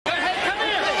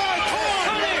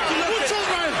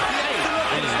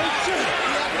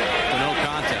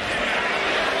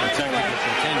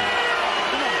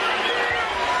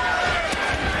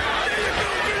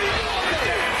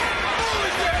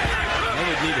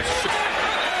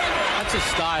That's his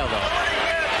style, though.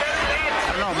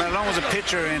 I don't know. Madloney was a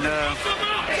pitcher, and now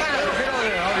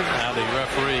the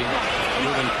referee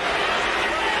moving.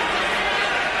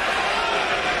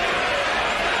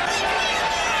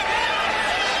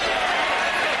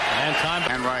 And time.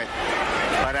 And right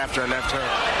after I left her.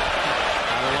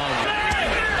 Not alone.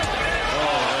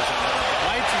 Oh, there's a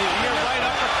right to the ear, right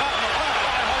uppercut in the left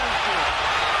by Holyfield.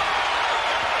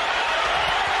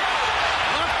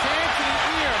 Left hand to the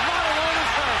ear. Madloney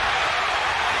is hurt.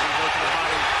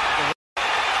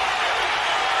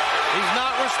 He's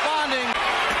not responding.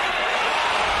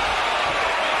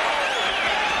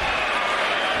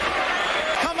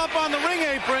 Come up on the ring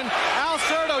apron. Al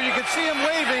Cerdo, you can see him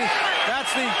waving.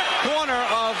 That's the corner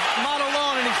of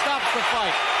Madloney, and he stops the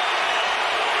fight.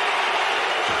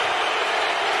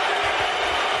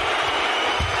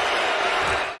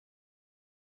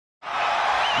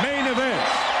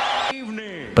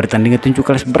 Pertandingan tinju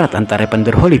kelas berat antara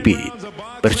Evander Holyfield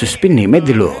versus Vinny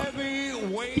Madloney,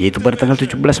 yaitu pada tanggal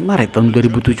 17 Maret tahun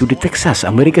 2007 di Texas,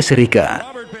 Amerika Serikat.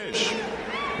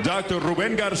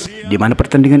 Di mana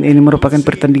pertandingan ini merupakan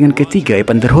pertandingan ketiga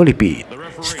Evander Holyfield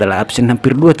setelah absen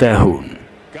hampir 2 tahun.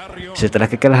 Setelah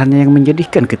kekalahannya yang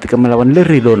menyedihkan ketika melawan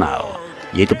Donald,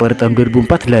 yaitu pada tahun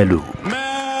 2004 lalu.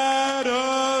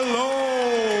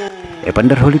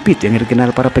 Evander Holyfield yang dikenal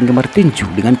para penggemar tinju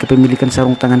dengan kepemilikan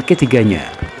sarung tangan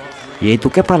ketiganya, yaitu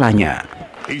kepalanya.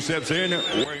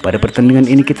 Pada pertandingan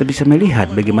ini kita bisa melihat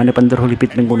bagaimana Evander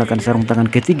Holyfield menggunakan sarung tangan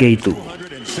ketiga itu,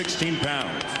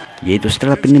 yaitu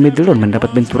setelah Vinny Madloney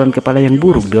mendapat benturan kepala yang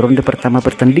buruk di ronde pertama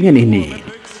pertandingan ini.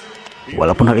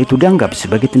 Walaupun hal itu dianggap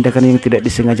sebagai tindakan yang tidak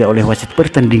disengaja oleh wasit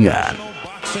pertandingan,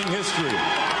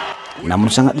 namun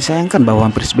sangat disayangkan bahwa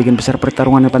hampir sebagian besar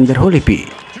pertarungan Evander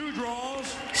Holyfield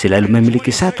selalu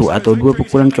memiliki 1 atau 2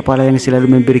 pukulan kepala yang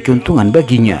selalu memberi keuntungan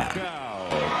baginya.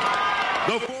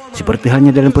 Seperti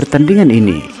halnya dalam pertandingan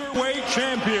ini,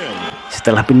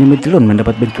 setelah Vinny Madloney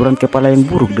mendapat benturan kepala yang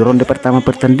buruk di ronde pertama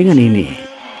pertandingan ini,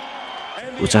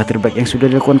 usaha terbaik yang sudah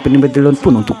dilakukan Vinny Madloney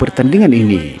pun untuk pertandingan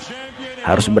ini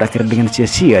harus berakhir dengan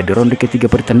sia-sia di ronde ketiga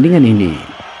pertandingan ini.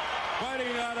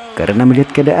 Karena melihat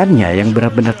keadaannya yang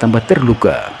benar-benar tambah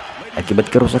terluka akibat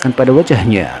kerusakan pada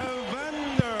wajahnya,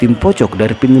 tim pojok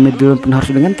dari Vinny Madloney pun harus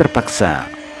dengan terpaksa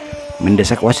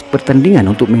mendesak wasit pertandingan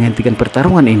untuk menghentikan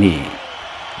pertarungan ini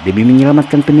demi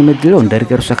menyelamatkan Vinny Madloney dari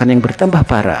kerusakan yang bertambah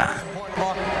parah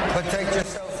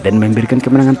dan memberikan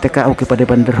kemenangan TKO kepada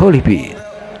Evander Holyfield,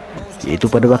 yaitu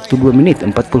pada waktu 2 menit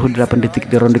 48 detik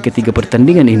di ronde ketiga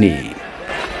pertandingan ini.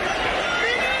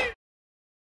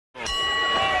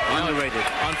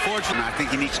 I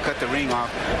think he needs to cut the ring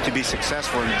off to be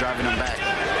successful in driving him back.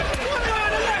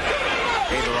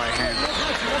 The right hand.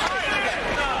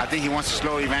 I think he wants to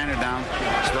slow Evander down,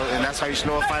 and that's how you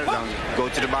slow a fighter down. Go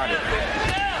to the body.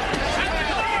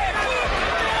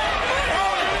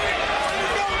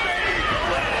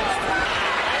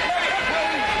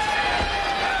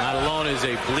 Madloney is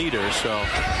a bleeder, so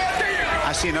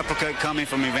I see an uppercut coming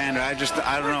from Evander. I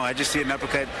don't know. I just see an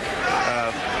uppercut.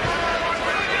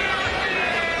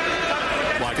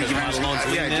 I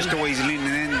think just the way he's leaning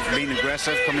in, being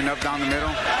aggressive, coming up down the middle.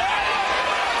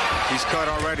 He's cut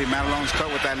already. Madloney's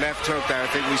cut with that left hook that I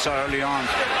think we saw early on.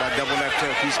 That double left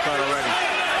hook. He's cut already.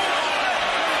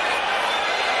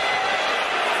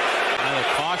 Another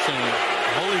caution,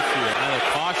 Holyfield. Another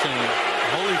caution,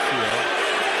 Holyfield.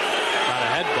 Got a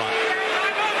headbutt.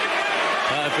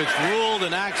 If it's ruled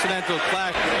an accidental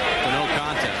clash, no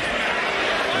contest.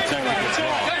 The technical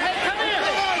draw.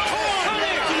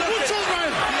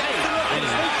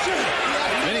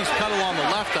 Vinny's cut along the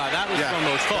left eye. That was from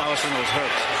those hooks. That was from those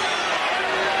hooks.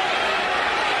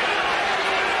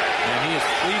 And he is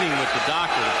pleading with the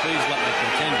doctor to please let me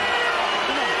continue.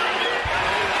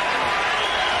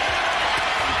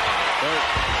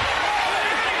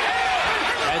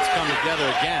 Heads come together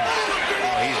again.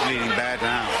 Oh, he's bleeding bad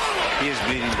now. He is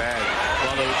bleeding bad.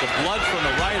 Well, the blood from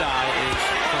the right eye is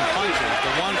from punches.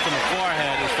 The one from the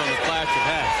forehead is from the clash of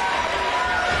heads.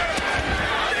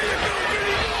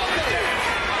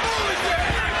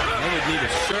 They would need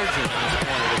a surgeon at this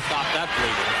point to stop that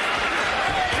bleeding.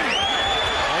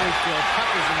 Holyfield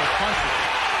peppers him with punches.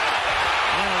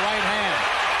 And a right hand.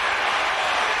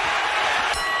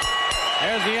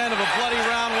 There's the end of a bloody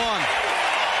round one.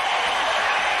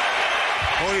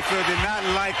 Holyfield did not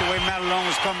like the way Madloney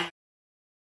was coming.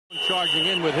 Charging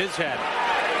in with his head.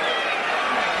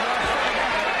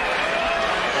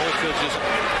 Holyfield just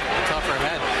tougher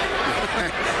head.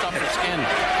 Tougher skin.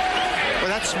 Well,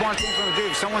 that's a smart thing for him to do.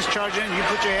 If someone's charging, you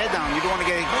put your head down. You don't want to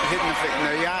get hit in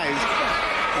the eyes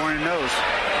or in the nose.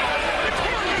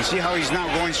 You see how he's not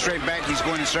going straight back? He's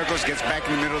going in circles, gets back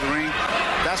in the middle of the ring.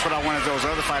 That's what I wanted those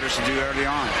other fighters to do early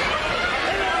on.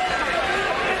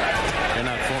 They're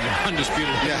not former undisputed.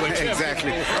 Yeah,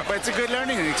 exactly. But it's a good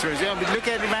learning experience. Yeah, but look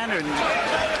at Evander. And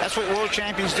that's what world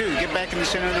champions do. Get back in the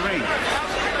center of the ring.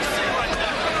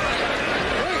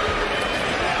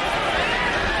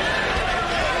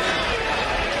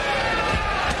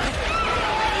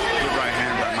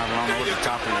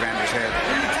 Top of Evander's head.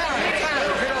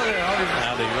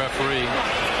 Now the referee,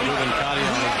 Ruben Cardion,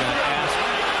 is going to ask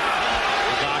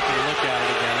the doctor to look at it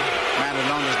again.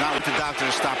 Madloney does not want the doctor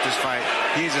to stop this fight.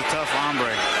 He's a tough hombre.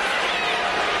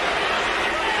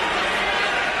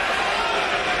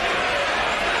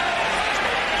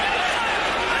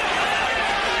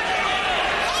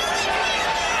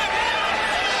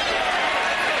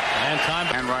 And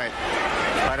time. And right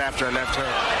after a left hook.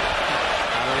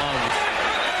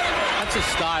 That's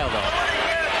his style, though.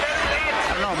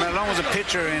 I don't know. Malone was a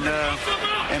pitcher in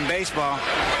baseball,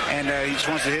 and he just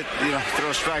wants to hit,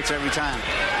 throw strikes every time.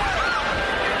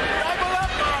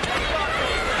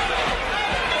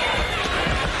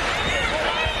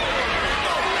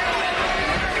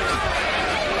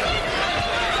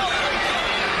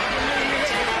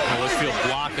 Holyfield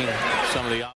blocking some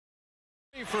of the.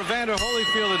 For Evander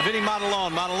Holyfield and Vinny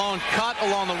Madloney. Madloney cut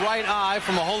along the right eye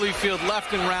from a Holyfield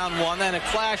left in round one, then a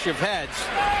clash of heads.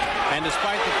 And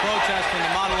despite the protest from the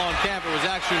Madloney camp, it was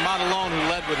actually Madloney who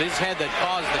led with his head that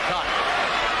caused the cut.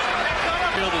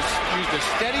 Holyfield has used a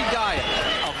steady diet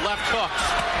of left hooks.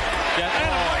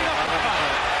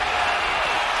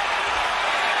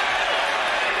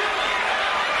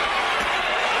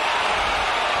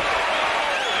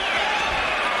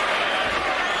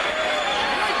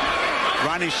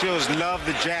 Ronnie Shields loved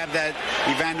the jab that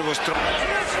Evander was throwing.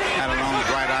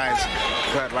 Madloney's right eyes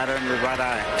cut right under the right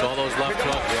eye. It's all those left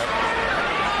hooks. Yep.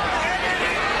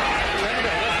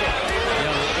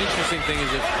 The interesting thing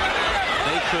is if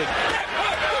they could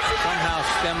somehow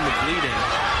stem the bleeding,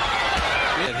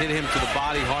 it hit him to the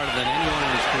body harder than anyone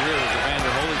in his career was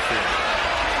Evander Holyfield.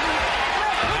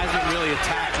 He hasn't really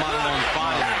attacked Madloney's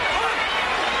body.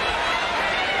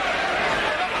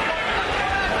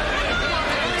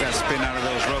 Spin out of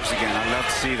those ropes again. I'd love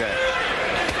to see that.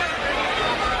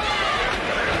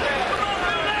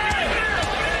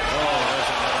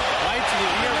 Right to the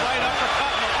ear, right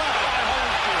uppercut, and the left by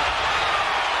Holyfield.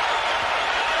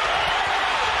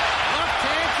 Left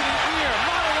hand to the ear.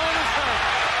 Madloney is hurt.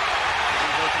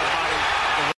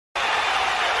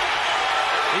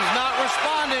 He's not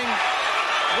responding.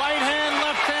 Right hand,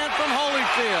 left hand from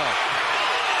Holyfield.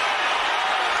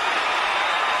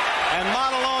 And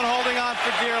Madloney holding on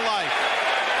for dear life.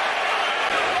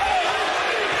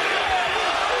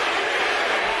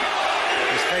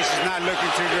 His face is not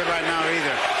looking too good right now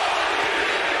either.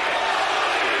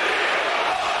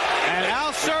 And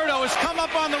Al Cerdo has come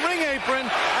up on the ring apron.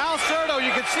 Al Cerdo,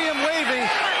 you can see him waving.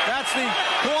 That's the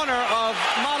corner of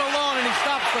Madloney, and he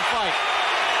stops the fight.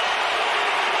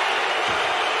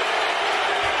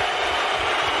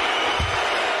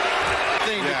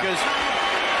 Because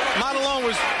Madloney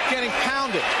was getting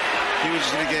pounded. He was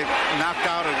just going to get knocked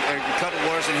out or cut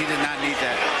worse, and he did not need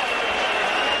that.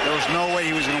 There was no way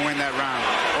he was going to win that round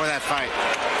or that fight.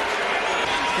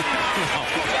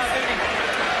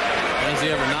 When has he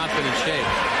ever not been in shape?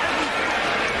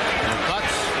 No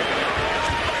cuts.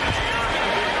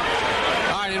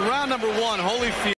 All right, in round number one, Holyfield.